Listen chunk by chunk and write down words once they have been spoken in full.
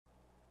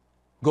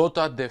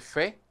Gotas de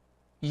fe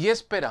y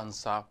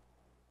esperanza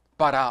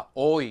para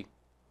hoy,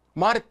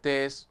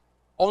 martes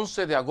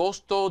 11 de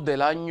agosto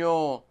del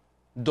año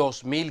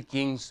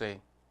 2015.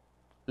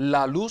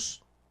 La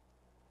luz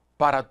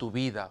para tu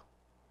vida.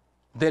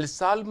 Del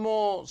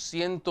Salmo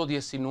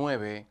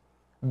 119,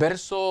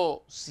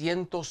 verso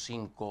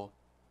 105.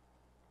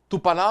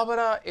 Tu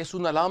palabra es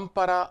una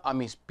lámpara a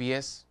mis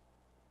pies,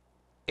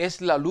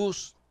 es la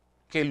luz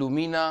que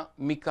ilumina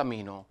mi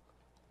camino.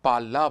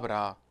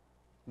 Palabra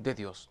de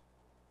Dios.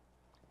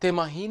 ¿Te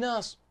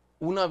imaginas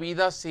una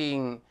vida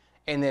sin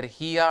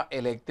energía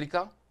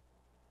eléctrica?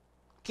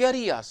 ¿Qué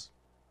harías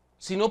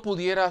si no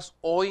pudieras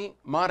hoy,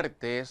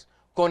 martes,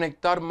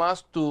 conectar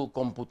más tu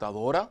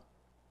computadora,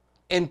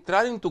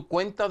 entrar en tu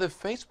cuenta de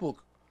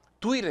Facebook,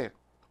 Twitter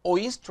o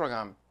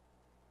Instagram,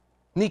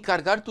 ni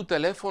cargar tu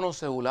teléfono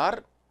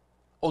celular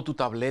o tu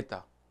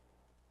tableta?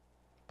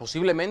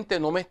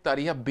 Posiblemente no me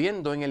estarías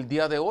viendo en el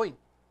día de hoy.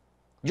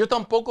 Yo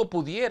tampoco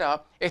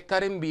pudiera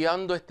estar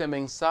enviando este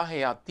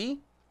mensaje a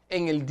ti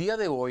en el día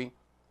de hoy,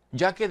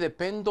 ya que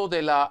dependo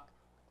de la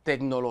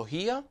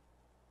tecnología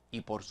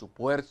y por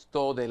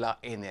supuesto de la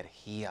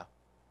energía.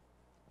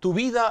 Tu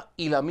vida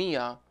y la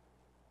mía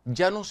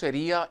ya no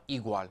sería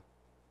igual.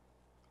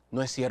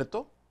 ¿No es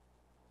cierto?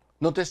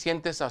 ¿No te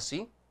sientes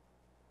así?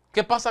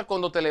 ¿Qué pasa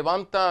cuando te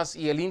levantas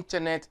y el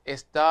internet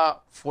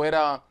está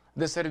fuera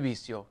de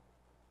servicio?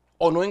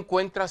 ¿O no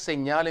encuentras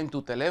señal en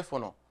tu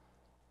teléfono?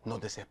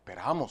 Nos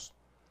desesperamos.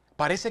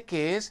 Parece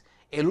que es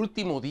el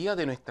último día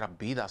de nuestras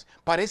vidas.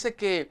 Parece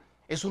que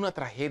es una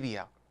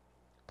tragedia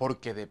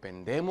porque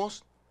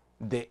dependemos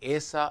de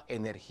esa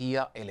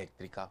energía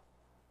eléctrica.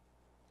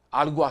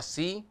 Algo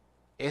así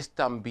es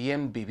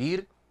también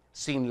vivir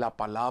sin la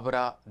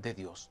palabra de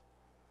Dios.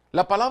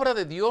 La palabra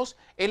de Dios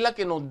es la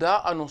que nos da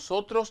a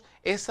nosotros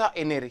esa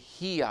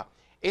energía,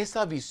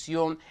 esa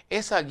visión,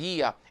 esa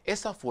guía,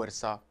 esa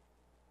fuerza.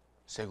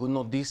 Según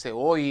nos dice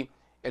hoy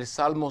el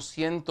Salmo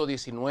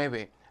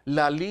 119,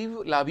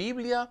 la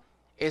Biblia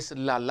es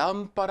la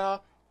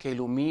lámpara que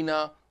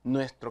ilumina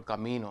nuestro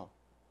camino.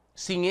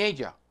 Sin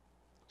ella,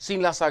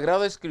 sin la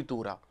Sagrada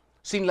Escritura,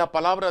 sin la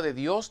palabra de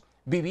Dios,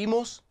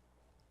 vivimos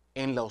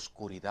en la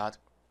oscuridad.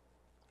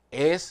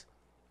 Es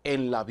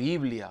en la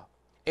Biblia,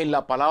 en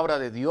la palabra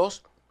de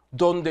Dios,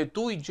 donde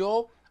tú y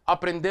yo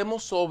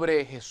aprendemos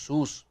sobre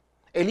Jesús,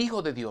 el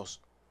Hijo de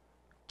Dios,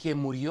 quien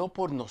murió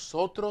por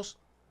nosotros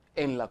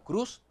en la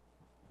cruz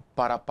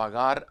para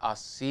pagar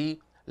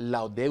así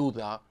la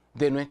deuda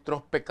de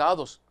nuestros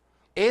pecados.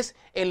 Es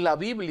en la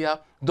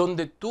Biblia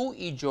donde tú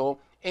y yo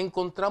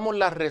encontramos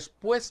las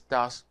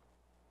respuestas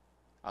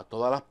a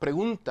todas las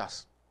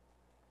preguntas.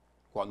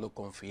 Cuando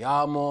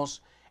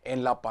confiamos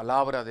en la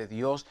palabra de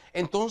Dios,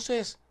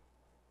 entonces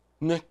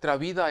nuestra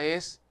vida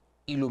es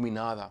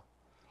iluminada.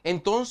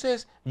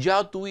 Entonces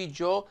ya tú y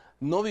yo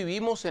no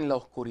vivimos en la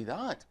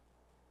oscuridad.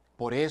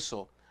 Por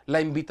eso,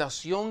 la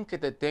invitación que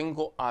te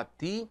tengo a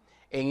ti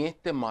en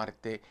este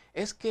martes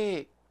es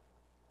que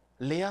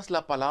leas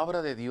la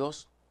palabra de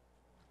Dios,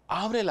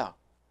 ábrela,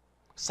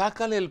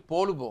 sácale el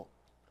polvo,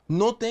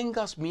 no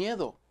tengas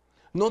miedo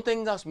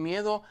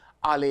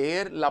a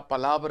leer la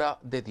palabra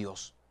de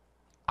Dios.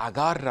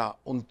 Agarra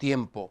un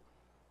tiempo,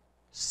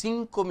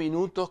 5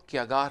 minutos que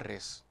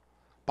agarres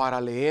para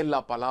leer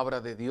la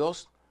palabra de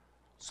Dios,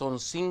 son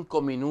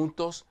 5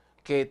 minutos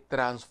que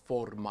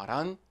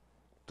transformarán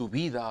tu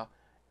vida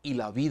y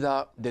la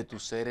vida de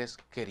tus seres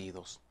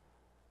queridos.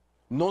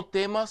 No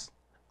temas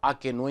a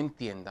que no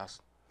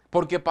entiendas,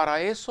 porque para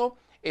eso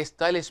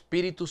está el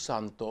Espíritu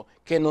Santo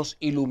que nos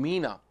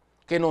ilumina,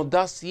 que nos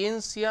da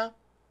ciencia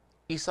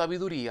y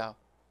sabiduría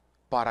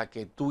para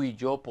que tú y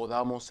yo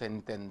podamos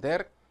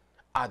entender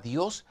a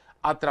Dios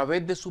a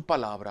través de su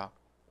palabra,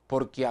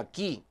 porque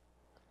aquí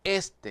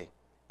este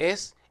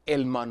es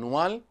el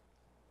manual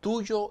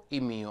tuyo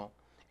y mío.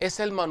 Es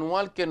el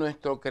manual que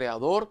nuestro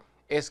Creador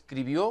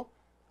escribió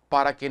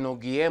para que nos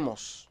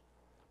guiemos,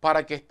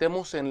 para que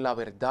estemos en la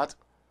verdad,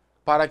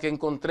 para que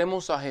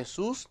encontremos a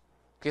Jesús,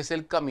 que es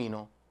el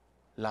camino,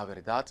 la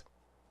verdad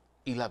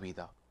y la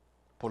vida.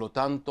 Por lo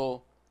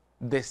tanto,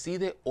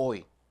 decide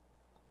hoy,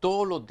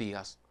 todos los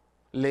días,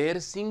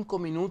 leer 5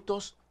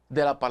 minutos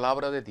de la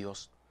palabra de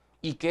Dios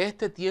y que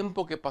este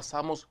tiempo que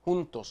pasamos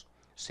juntos,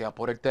 sea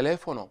por el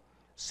teléfono,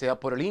 sea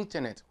por el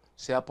internet,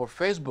 sea por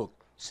Facebook,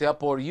 sea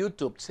por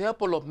YouTube, sea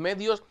por los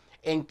medios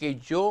en que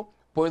yo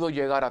puedo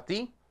llegar a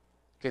ti,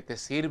 que te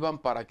sirvan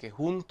para que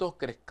juntos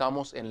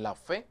crezcamos en la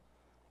fe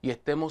y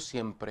estemos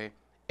siempre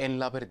en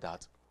la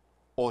verdad.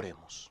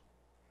 Oremos.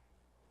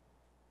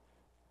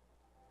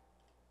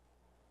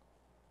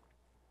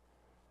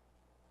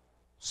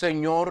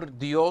 Señor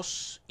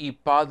Dios y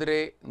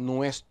Padre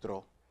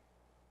nuestro,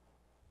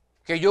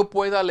 que yo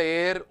pueda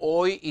leer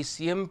hoy y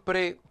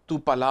siempre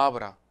tu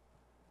palabra.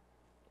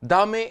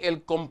 Dame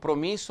el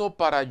compromiso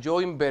para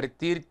yo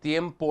invertir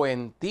tiempo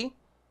en ti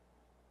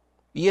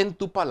y en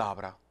tu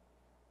palabra.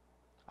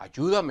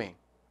 Ayúdame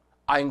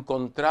a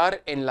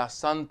encontrar en la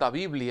Santa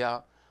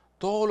Biblia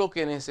todo lo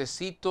que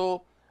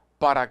necesito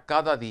para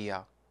cada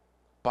día,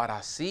 para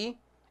así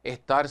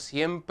estar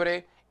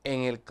siempre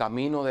en el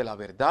camino de la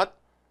verdad,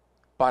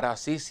 para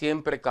así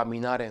siempre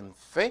caminar en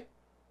fe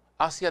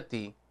hacia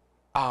ti.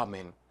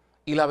 Amén.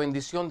 Y la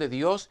bendición de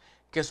Dios,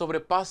 que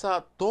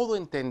sobrepasa todo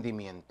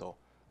entendimiento,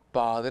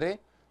 Padre,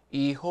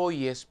 Hijo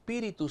y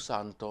Espíritu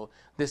Santo,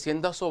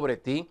 descienda sobre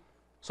ti,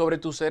 sobre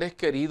tus seres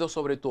queridos,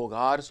 sobre tu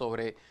hogar,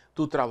 sobre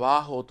tu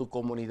trabajo, tu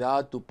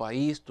comunidad, tu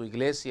país, tu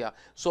iglesia,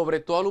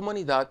 sobre toda la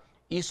humanidad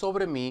y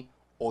sobre mí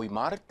hoy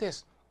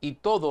martes y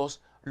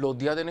todos los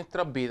días de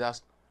nuestras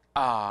vidas.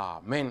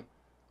 Amén.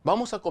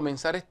 Vamos a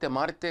comenzar este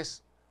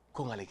martes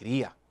con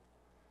alegría.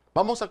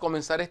 Vamos a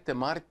comenzar este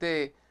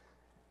martes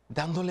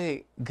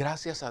dándole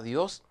gracias a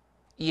Dios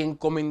y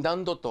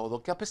encomendando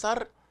todo, que a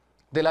pesar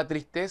de la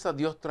tristeza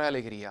Dios trae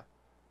alegría.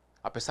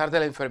 A pesar de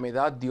la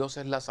enfermedad Dios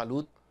es la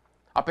salud.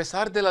 A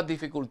pesar de las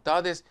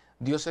dificultades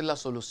Dios es la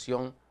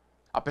solución.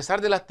 A pesar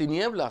de las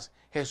tinieblas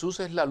Jesús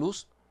es la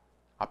luz.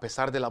 A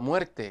pesar de la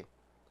muerte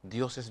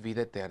Dios es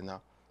vida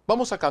eterna.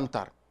 Vamos a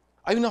cantar.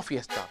 Hay una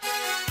fiesta.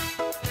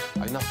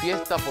 Hay una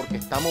fiesta porque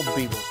estamos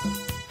vivos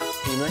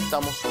y no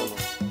estamos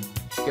solos.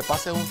 Que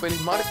pases un feliz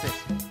martes.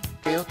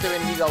 Que Dios te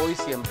bendiga hoy y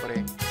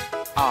siempre.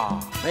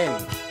 Amén.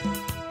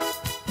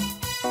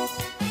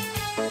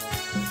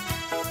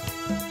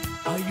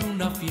 Hay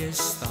una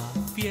fiesta,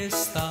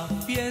 fiesta,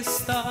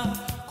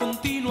 fiesta,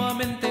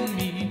 continuamente en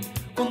mí,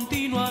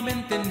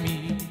 continuamente en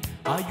mí.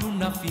 Hay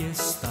una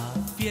fiesta,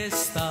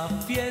 fiesta,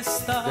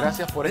 fiesta.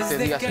 Gracias por este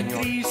día, Señor. Desde que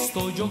a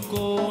Cristo yo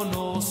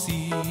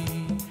conocí.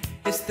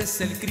 Este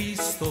es el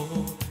Cristo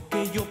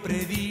que yo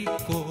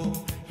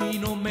predico y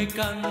no me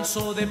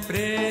canso de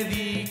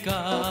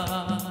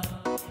predicar.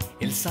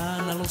 Él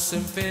sana a los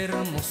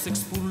enfermos,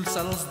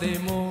 expulsa a los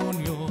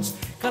demonios,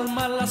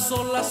 calma las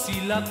olas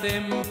y la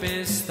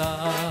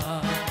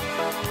tempestad.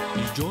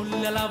 Y yo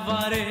le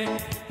alabaré,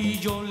 y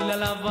yo le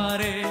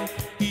alabaré,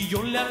 y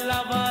yo le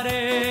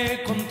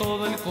alabaré con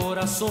todo el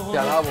corazón. Te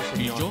alabo,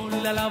 Señor. Y yo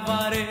le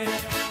alabaré,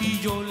 y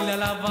yo le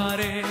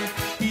alabaré,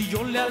 y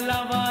yo le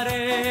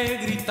alabaré,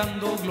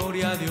 gritando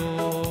gloria a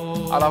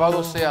Dios.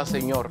 Alabado sea,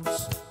 Señor.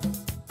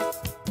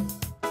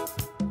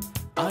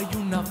 Hay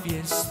una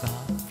fiesta,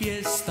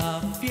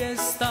 fiesta,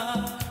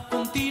 fiesta,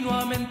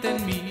 continuamente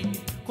en mí,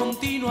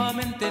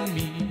 continuamente en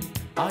mí.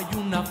 Hay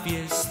una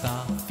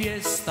fiesta,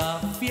 fiesta,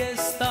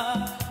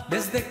 fiesta,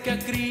 desde que a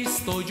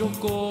Cristo yo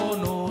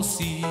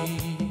conocí.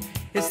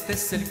 Este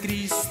es el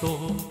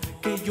Cristo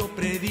que yo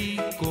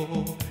predico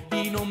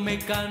y no me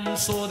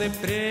canso de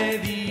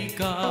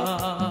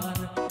predicar.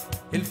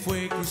 Él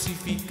fue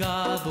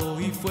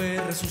crucificado y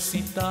fue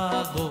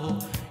resucitado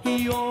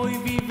y hoy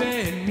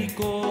vive en mi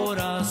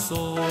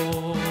corazón.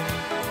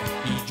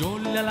 Y yo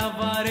le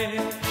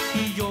alabaré,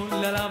 y yo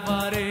le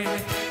alabaré,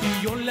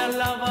 y yo le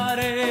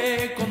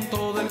alabaré con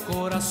todo el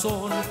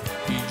corazón.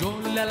 Y yo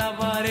le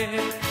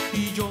alabaré,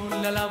 y yo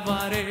le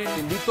alabaré. Te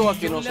invito a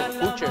que nos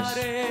escuches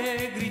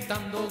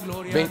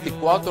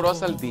 24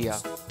 horas al día.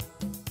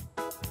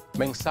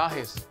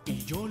 Mensajes,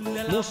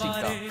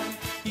 música,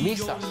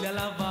 misas,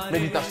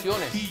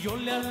 meditaciones,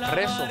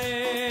 rezos,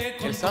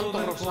 el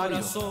Santo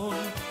Rosario,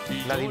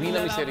 la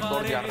Divina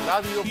Misericordia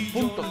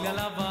Radio.com,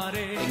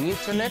 en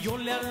internet,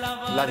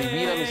 la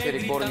Divina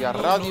Misericordia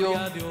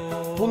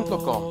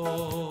Radio.com.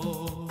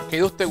 Que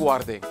Dios te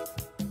guarde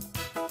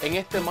en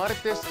este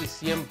martes y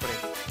siempre.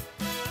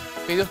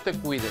 Que Dios te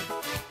cuide,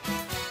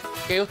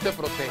 que Dios te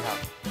proteja.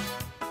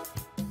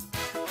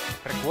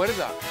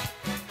 Recuerda,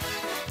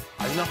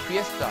 hay una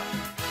fiesta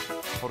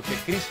porque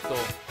Cristo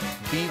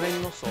vive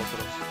en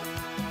nosotros.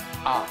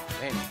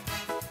 Amén.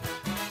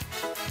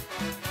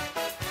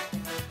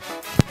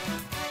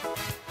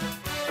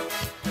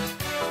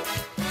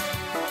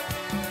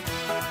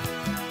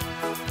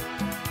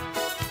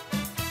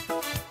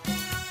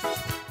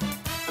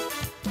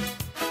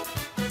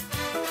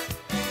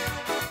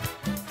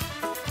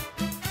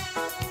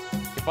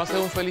 Que pases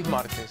un feliz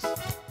martes.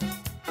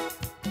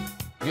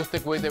 Dios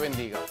te cuide y te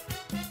bendiga.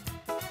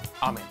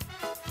 Amén.